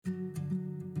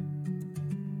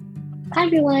Hi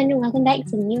everyone, welcome back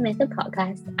to the New Method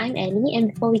podcast. I'm Ellie,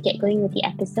 and before we get going with the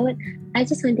episode, I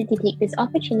just wanted to take this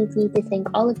opportunity to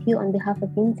thank all of you on behalf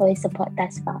of Boom for your support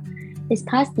thus far. This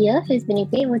past year has been a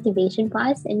great motivation for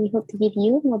us, and we hope to give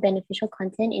you more beneficial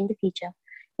content in the future.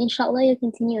 Inshallah, you'll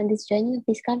continue on this journey of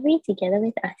discovery together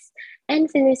with us.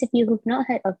 And for those of you who've not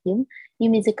heard of Yum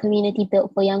is a community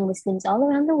built for young Muslims all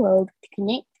around the world to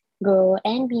connect, grow,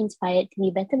 and be inspired to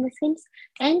be better Muslims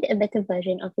and a better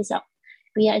version of yourself.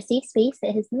 We are a safe space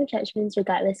that has no judgments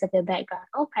regardless of your background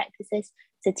or practices.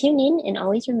 So tune in and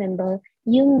always remember,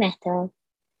 you matter.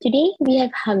 Today we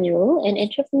have Hamirul, an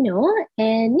entrepreneur,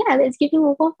 and yeah, let's give him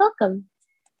a warm welcome.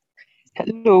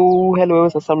 Hello,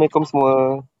 Assalamualaikum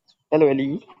semua. Hello,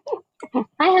 Ellie.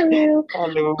 Hi Hamirul.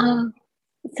 Hello. Uh,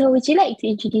 so would you like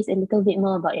to introduce a little bit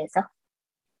more about yourself?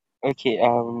 Okay,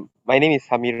 my name is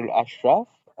Hamirul Ashraf.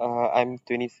 I'm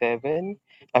 27.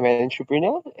 I'm an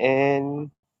entrepreneur,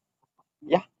 and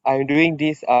yeah, I'm doing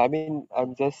this. I'm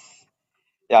just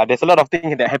yeah. There's a lot of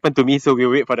things that happened to me, so we'll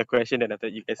wait for the question, and after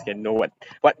you guys can know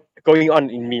what going on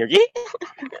in me. Okay?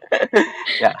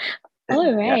 Yeah, All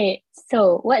yeah. right.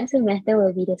 So, what's the matter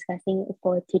we'll be discussing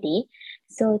for today?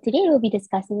 So, today we'll be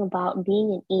discussing about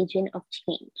being an agent of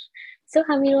change. So,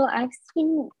 Hamiro, I've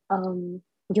seen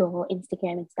your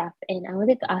Instagram and stuff, and I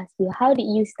wanted to ask you, how did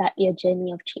you start your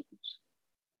journey of change?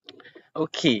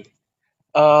 Okay.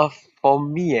 For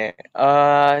me,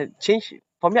 change.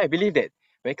 For me, I believe that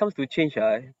when it comes to change,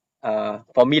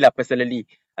 for me lah personally,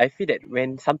 I feel that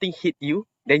when something hit you,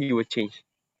 then you will change.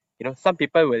 Some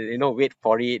people will wait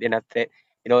for it, and after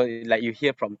that, like you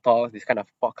hear from talks, this kind of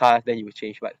podcast, then you will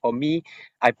change. But for me,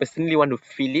 I personally want to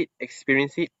feel it,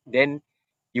 experience it, then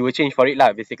you will change for it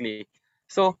lah, basically.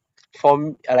 So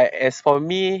like as for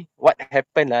me, what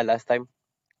happened last time,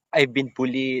 I've been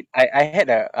bullied. I had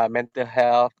a mental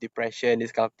health, depression,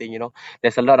 this kind of thing.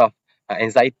 There's a lot of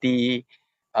anxiety.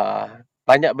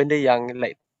 Banyak benda yang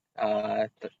like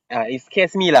it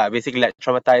scares me lah. Basically, like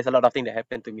traumatized. A lot of things that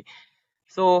happened to me.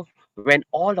 So when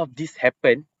all of this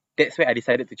happened, that's where I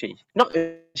decided to change. Not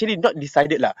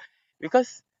decided lah,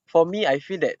 because for me I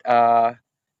feel that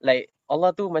like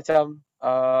Allah tu macam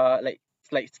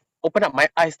like open up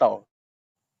my eyes tau,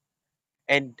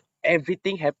 and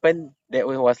everything happened that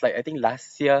was like I think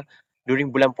last year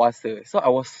during bulan puasa. So I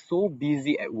was so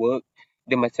busy at work.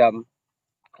 Dia macam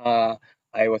uh,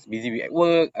 I was busy at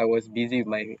work. I was busy with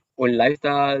my own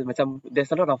lifestyle. Macam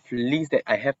there's a lot of links that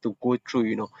I have to go through.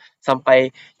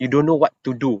 Sampai you don't know what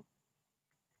to do.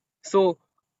 So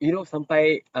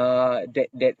sampai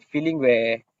that feeling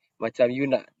where macam you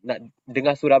nak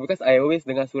dengar surah, because I always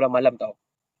dengar surah malam tau.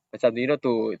 Macam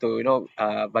to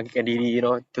bangkitkan diri,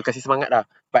 to kasih semangat lah.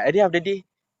 But at the end of the day,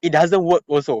 it doesn't work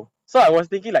also. So I was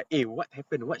thinking like, what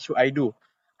happened? What should I do?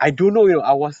 I don't know.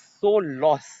 I was so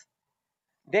lost.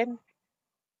 Then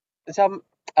macam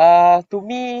to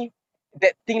me,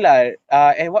 that thing lah,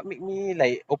 and what made me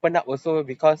like open up also,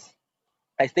 because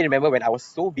I still remember when I was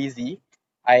so busy,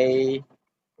 I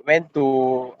went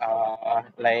to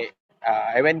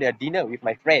I went to dinner with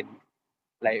my friend,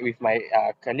 like with my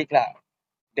colleague lah.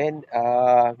 Then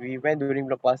we went during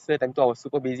bulan puasa. Time tu I was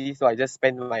super busy, so I just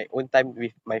spent my own time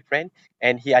with my friend,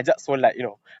 and he ajak solat.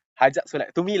 Ajak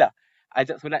solat to me lah.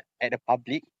 Ajak solat at the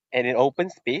public and in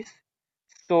open space.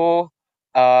 So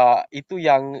itu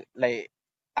yang like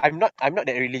I'm not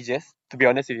that religious, to be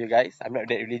honest with you guys. I'm not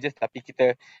that religious, tapi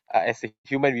kita as a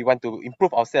human, we want to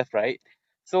improve ourselves, right?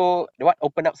 So what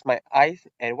opened up my eyes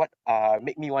and what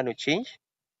make me want to change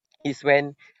is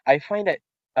when I find that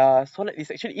solat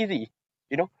is actually easy.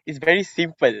 It's very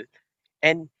simple.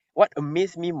 And what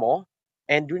amazed me more,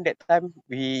 and during that time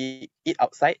we eat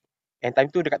outside, and time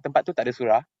tu dekat tempat tu tak ada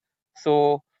surah.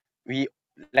 So we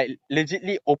like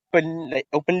legitly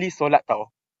openly solat tau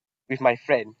with my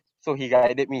friend. So he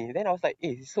guided me. Then I was like,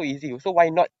 it's so easy. So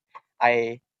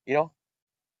I, you know,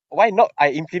 why not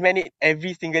I implement it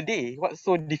every single day? What's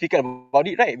so difficult about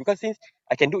it, right? Because since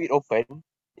I can do it open,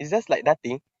 it's just like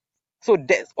nothing. So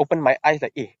that's opened my eyes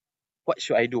like, what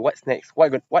should I do? What's next? What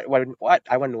I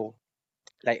want to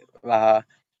like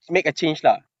make a change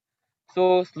lah.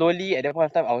 So slowly at that point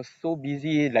of time I was so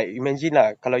busy. Like imagine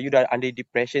lah, kalau you dah under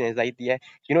depression, anxiety,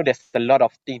 there's a lot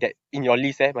of things that in your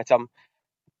list, macam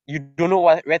you don't know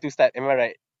where to start. Am I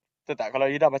right? So tak, kalau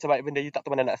you dah macam banyak benda, you tak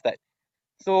tahu mana nak start.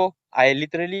 So I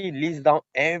literally list down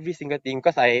every single thing,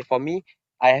 because for me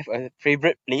I have a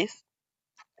favourite place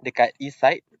dekat east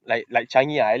side, like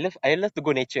Changi. I love to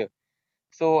go nature.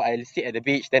 So I'll sit at the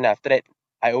beach. Then after that,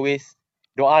 I always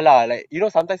doa lah. Like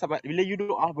sometimes bila you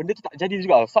doa, benda tu tak jadi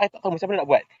juga. So I tak tahu macam mana nak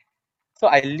buat.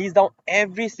 So I list down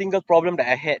every single problem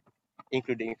that I had,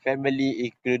 including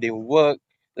family, including work.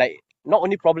 Like not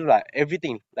only problem lah,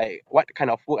 everything, like what kind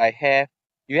of work I have.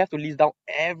 You have to list down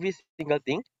every single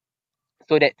thing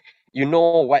so that you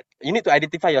know what you need to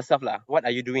identify yourself lah. What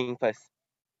are you doing first?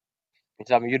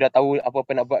 Macam you dah tahu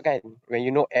apa-apa nak buat kan. When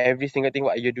you know every single thing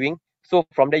what are you doing, so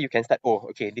from there you can start, oh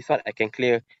okay, this one I can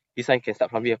clear, this one you can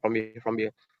start from here, from here, from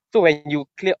here. So when you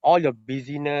clear all your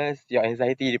busyness, your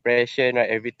anxiety, depression, right,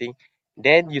 everything,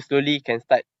 then you slowly can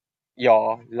start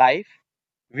your life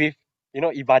with,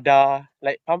 ibadah,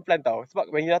 like pelan-pelan tau.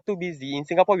 Sebab when you are too busy, in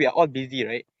Singapore we are all busy,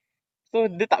 right? So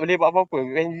dia tak boleh buat apa-apa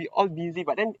when we all busy,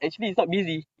 but then actually it's not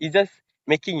busy. It's just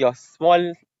making your small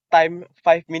time,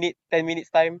 5 minutes, 10 minutes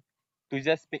time to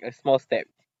just make a small step.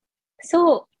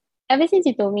 So ever since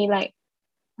you told me like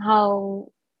how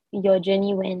your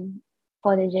journey went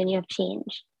for the journey of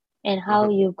change and how Mhm,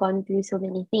 you've gone through so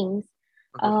many things,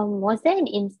 mhm. was there an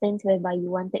instance whereby you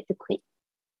wanted to quit?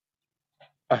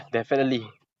 Definitely.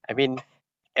 I mean,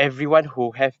 everyone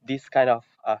who have this kind of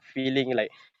feeling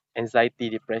like anxiety,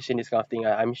 depression, this kind of thing,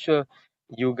 I'm sure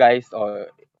you guys or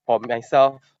for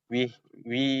myself, we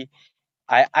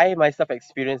I myself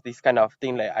experienced this kind of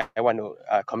thing like I want to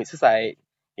commit suicide,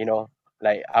 you know,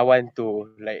 like I want to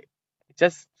like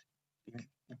just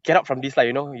get out from this life,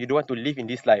 you don't want to live in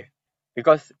this life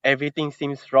because everything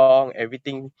seems wrong,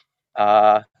 everything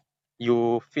uh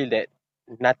you feel that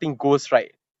nothing goes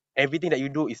right. Everything that you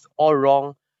do is all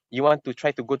wrong. You want to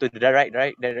try to go to the right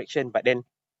direction, but then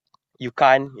you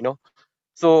can't,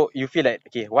 So you feel like,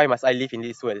 okay, why must I live in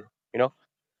this world? You know?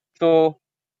 So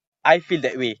I feel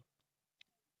that way.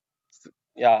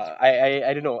 Yeah,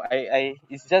 I don't know.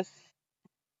 It's just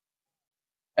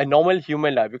a normal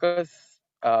human lah because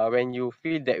when you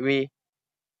feel that way,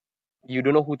 you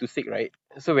don't know who to seek, right?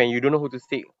 So when you don't know who to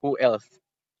seek, who else?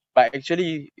 But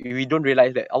actually, we don't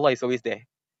realize that Allah is always there.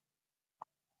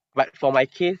 But for my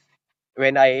case,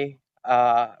 when I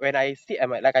sit at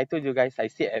my, like I told you guys, I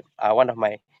sit at one of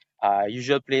my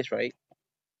usual place, right?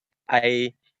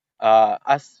 I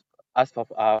ask for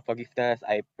forgiveness.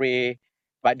 I pray,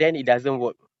 but then it doesn't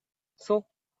work. So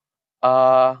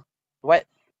uh, what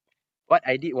what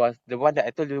I did was the one that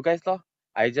I told you guys, lor.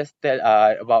 I just tell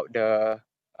about the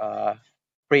uh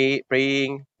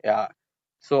praying. Yeah.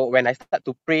 So when I start to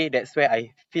pray, that's where I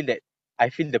feel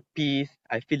the peace,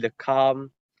 I feel the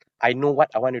calm, I know what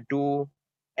I want to do.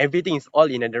 Everything is all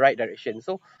in the right direction.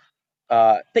 So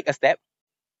take a step,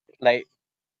 like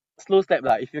slow step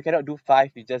lah. If you cannot do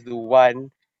five, you just do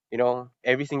one.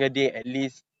 Every single day at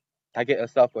least target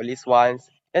yourself for at least once.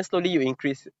 Then slowly you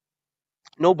increase.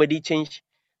 Nobody change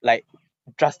like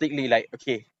drastically. Like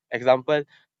okay, example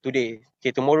today.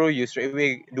 Okay, tomorrow you straight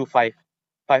away do five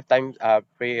times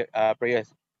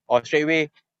prayers, or straight away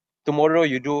tomorrow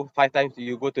you do 5 times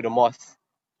you go to the mosque.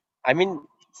 I mean,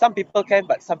 some people can,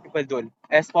 but some people don't.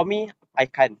 As for me, I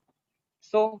can't.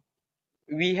 So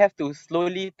we have to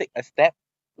slowly take a step.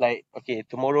 Like, okay,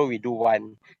 tomorrow we do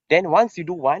one. Then once you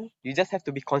do one, you just have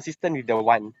to be consistent with the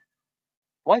one.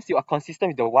 Once you are consistent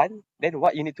with the one, then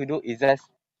what you need to do is just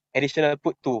additional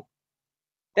put two.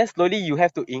 Then slowly you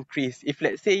have to increase. If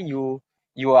let's say you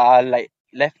are like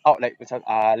left out,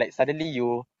 like suddenly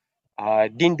you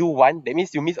didn't do one, that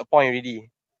means you miss a point already.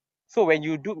 So when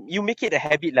you do, you make it a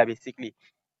habit lah basically.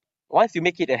 Once you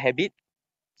make it a habit,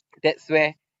 that's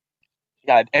where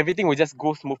yeah, everything will just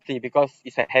go smoothly because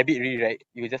it's a habit really, right?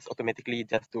 You just automatically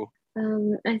just do.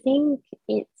 I think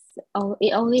it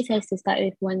always has to start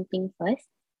with one thing first.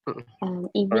 Mm,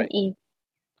 Even correct, if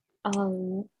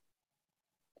um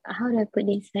how do I put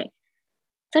this? Like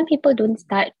some people don't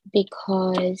start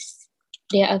because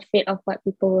they're afraid of what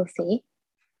people will say.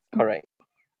 correct.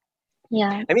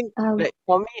 Yeah. I mean, Um like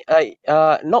for me,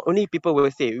 not only people will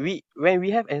say we when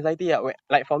we have anxiety,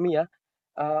 like for me,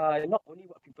 not only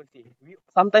what people say, we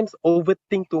sometimes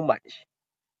overthink too much,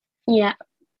 yeah.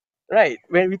 right?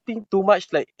 When we think too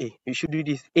much, like, you should do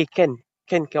this, can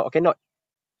or cannot.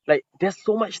 Like, there's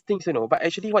so much things, but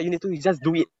actually, what you need to do is just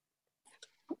do it.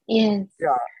 Yes.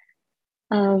 Yeah.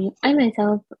 I So,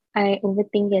 myself I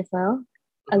overthink as well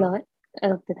a mhm, lot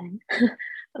of the time.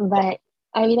 But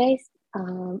I realized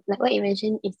like what you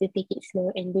mentioned is to take it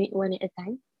slow and do it one at a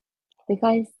time.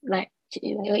 Because like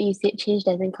what you said, change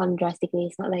doesn't come drastically.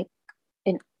 It's not like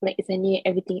suddenly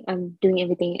everything I'm doing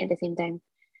everything at the same time.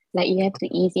 Like you have to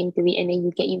ease into it and then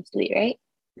you get used to it, right?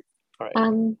 correct.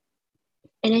 Um,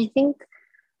 and I think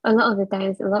a lot of the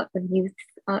times, a lot of youth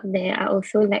out there are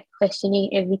also like questioning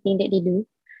everything that they do,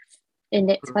 and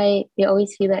that's Mhm. why they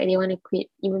always feel like they want to quit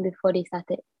even before they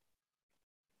started.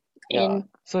 Yeah. And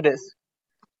So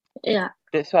yeah,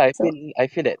 that's why so I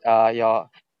feel that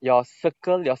your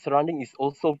circle, your surrounding is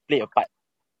also play a part.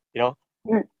 You know,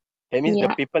 mm, that means the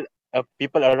yeah, people.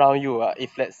 people around you,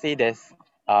 if let's say there's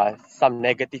some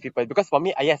negative people, because for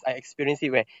me, yes, I experience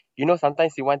it where,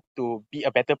 sometimes you want to be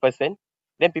a better person,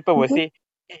 then people will Mm-hmm. say,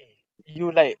 hey,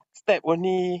 you like step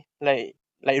only, like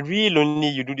real only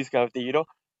you do this kind of thing.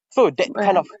 So that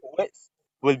kind of words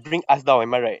will bring us down,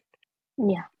 am I right?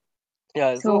 Yeah.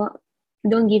 Yeah, so So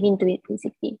don't give in to it,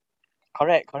 basically.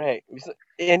 correct, correct.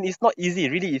 And it's not easy,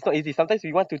 really, it's not easy. Sometimes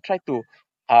we want to try to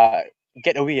uh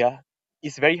get away,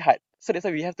 it's very hard. So that's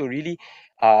why we have to really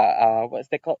what's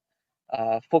that called?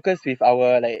 Focus with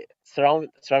our like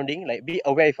surrounding, like be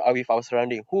aware with our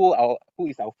surrounding. Who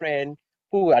is our friend,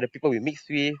 who are the people we mix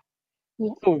with.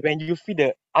 Yeah. So when you feel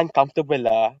the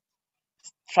uncomfortable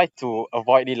try to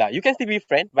avoid it lah. You can still be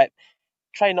friend, but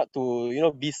try not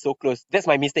to be so close. That's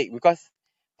my mistake, because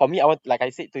for me, I want, like I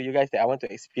said to you guys, that I want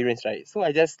to experience, right? So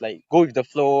I just like go with the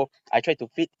flow. I try to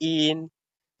fit in.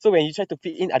 So when you try to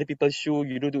fit in other people's shoe,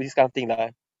 you do this kind of thing lah,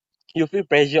 you feel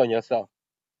pressure on yourself.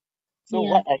 So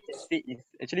Yeah. what I can say is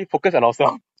actually focus on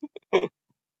ourselves.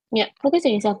 Yeah. Focus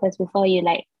on yourself first before you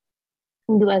like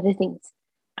do other things.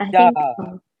 I Yeah, think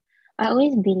I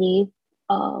always believe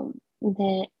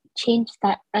that change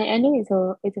start. I know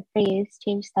it's a phrase.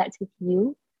 Change starts with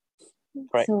you.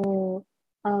 correct, So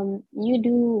you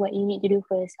do what you need to do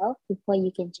for yourself before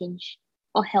you can change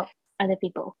or help other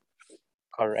people.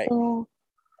 correct. So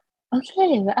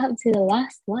okay, we're up to the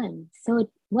last one. So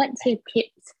what's your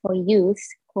tips for youths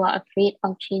who are afraid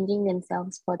of changing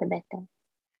themselves for the better?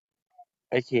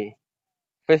 Okay.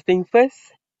 First thing first,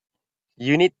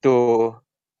 you need to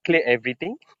clear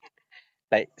everything.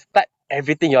 Like start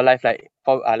everything in your life. Like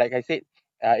I said,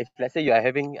 if let's say you are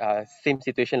having same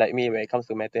situation like me when it comes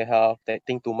to mental health, that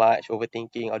think too much,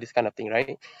 overthinking, all this kind of thing,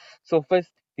 right? So first,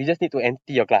 you just need to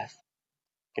empty your glass.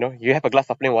 You have a glass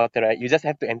of plain water, right? You just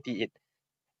have to empty it.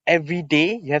 Every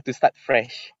day you have to start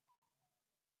fresh.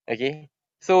 Okay.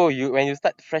 So when you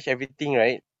start fresh everything,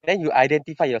 right? Then you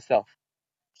identify yourself.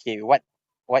 Okay, what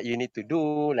you need to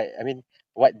do, like I mean,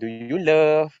 what do you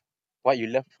love, what you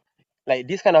love, like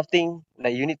this kind of thing,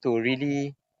 like you need to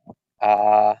really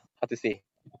how to say,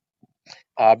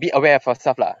 be aware of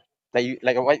yourself lah.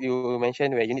 Like what you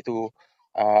mentioned, where you need to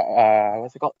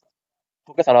what's it called,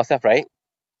 focus on ourselves, right?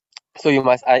 So you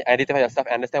must identify yourself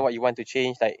and understand what you want to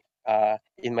change. Like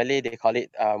in Malay they call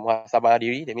it muhasabah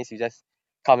diri. That means you just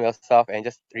calm yourself and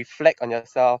just reflect on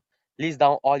yourself, list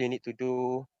down all you need to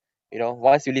do.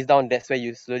 Once you list down, that's where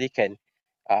you slowly can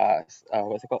what's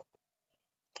it called,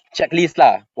 checklist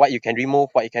lah, what you can remove,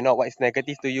 what you cannot, what is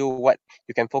negative to you, what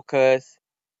you can focus.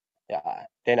 Yeah,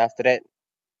 then after that,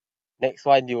 next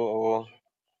one, you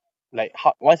like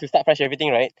once you start fresh everything,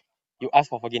 right? You ask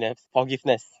for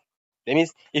forgiveness. That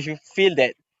means if you feel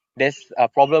that there's a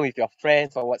problem with your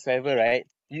friends or whatsoever, right?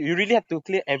 You really have to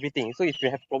clear everything. So if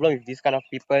you have problem with this kind of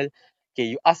people, okay,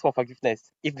 you ask for forgiveness.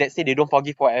 If let's say they don't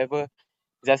forgive whatever,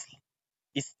 just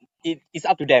it's it's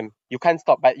up to them. You can't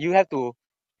stop, but you have to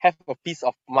have a peace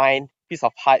of mind, peace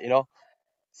of heart.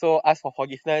 So ask for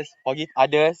forgiveness, forgive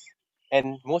others,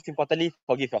 and most importantly,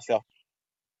 forgive yourself.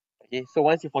 Okay, so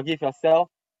once you forgive yourself,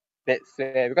 that's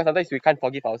where, because sometimes we can't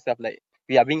forgive ourselves, like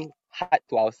we are being hard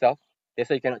to ourselves. That's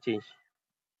why you cannot change,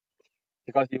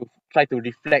 because you try to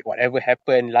reflect whatever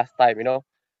happened last time.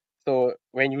 So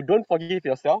when you don't forgive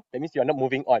yourself, that means you are not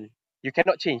moving on. You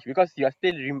cannot change because you are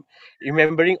still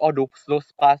remembering all those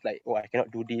past, like, oh, I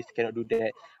cannot do this, cannot do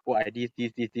that, oh, I this.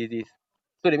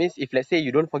 So that means if let's say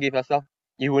you don't forgive yourself,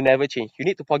 you will never change. You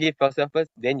need to forgive yourself first,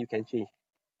 then you can change.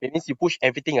 It means you push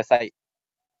everything aside,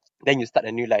 then you start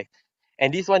a new life.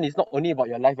 And this one is not only about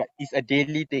your life, but it's a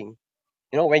daily thing.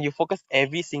 When you focus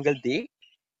every single day,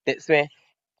 that's where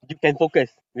you can focus,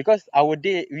 because our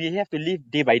day, we have to live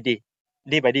day by day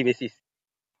basis.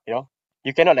 you know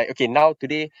you cannot, like, okay, now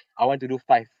today I want to do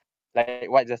five, like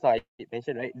what just now I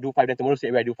mentioned, right? Do five, then tomorrow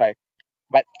say I do five.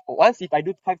 But once if I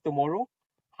do five tomorrow,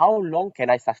 how long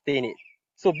can I sustain it?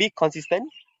 So be consistent,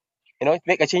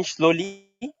 make a change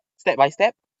slowly, step by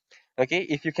step. Okay,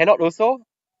 if you cannot also,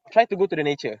 try to go to the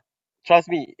nature. Trust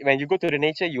me, when you go to the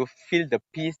nature, you feel the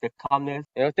peace, the calmness.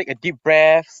 Take a deep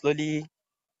breath slowly.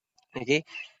 Okay,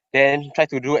 then try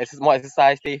to do more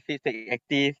exercise, stay fit, stay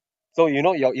active. So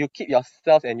you keep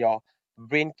yourself and your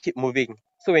brain keep moving.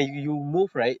 So when you move,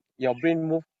 right, your brain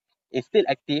move is still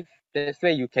active. That's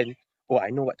where you can, oh, I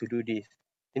know what to do this,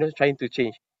 trying to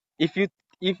change. If you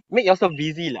if make yourself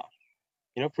busy lah,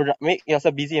 make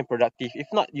yourself busy and productive. If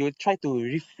not, you try to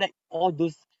reflect all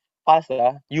those past,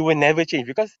 you will never change,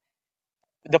 because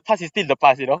the past is still the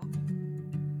past. Yes.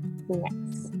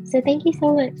 So thank you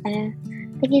so much,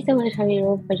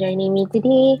 Harirul, for joining me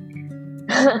today.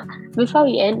 Before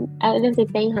we end, I would love to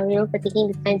thank Hamil for taking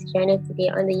the time to join us today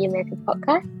on the You Method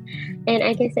podcast. And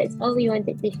I guess that's all we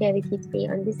wanted to share with you today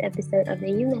on this episode of the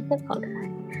You Method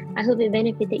podcast. I hope it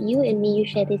benefited you, and may you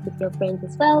share this with your friends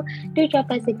as well. Do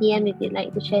drop us a DM if you'd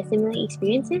like to share similar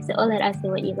experiences, or let us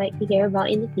know what you'd like to hear about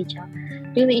in the future.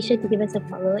 Do make sure to give us a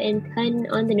follow and turn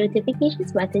on the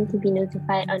notifications button to be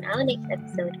notified on our next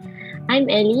episode. I'm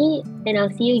Ellie, and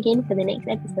I'll see you again for the next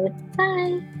episode.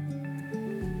 Bye!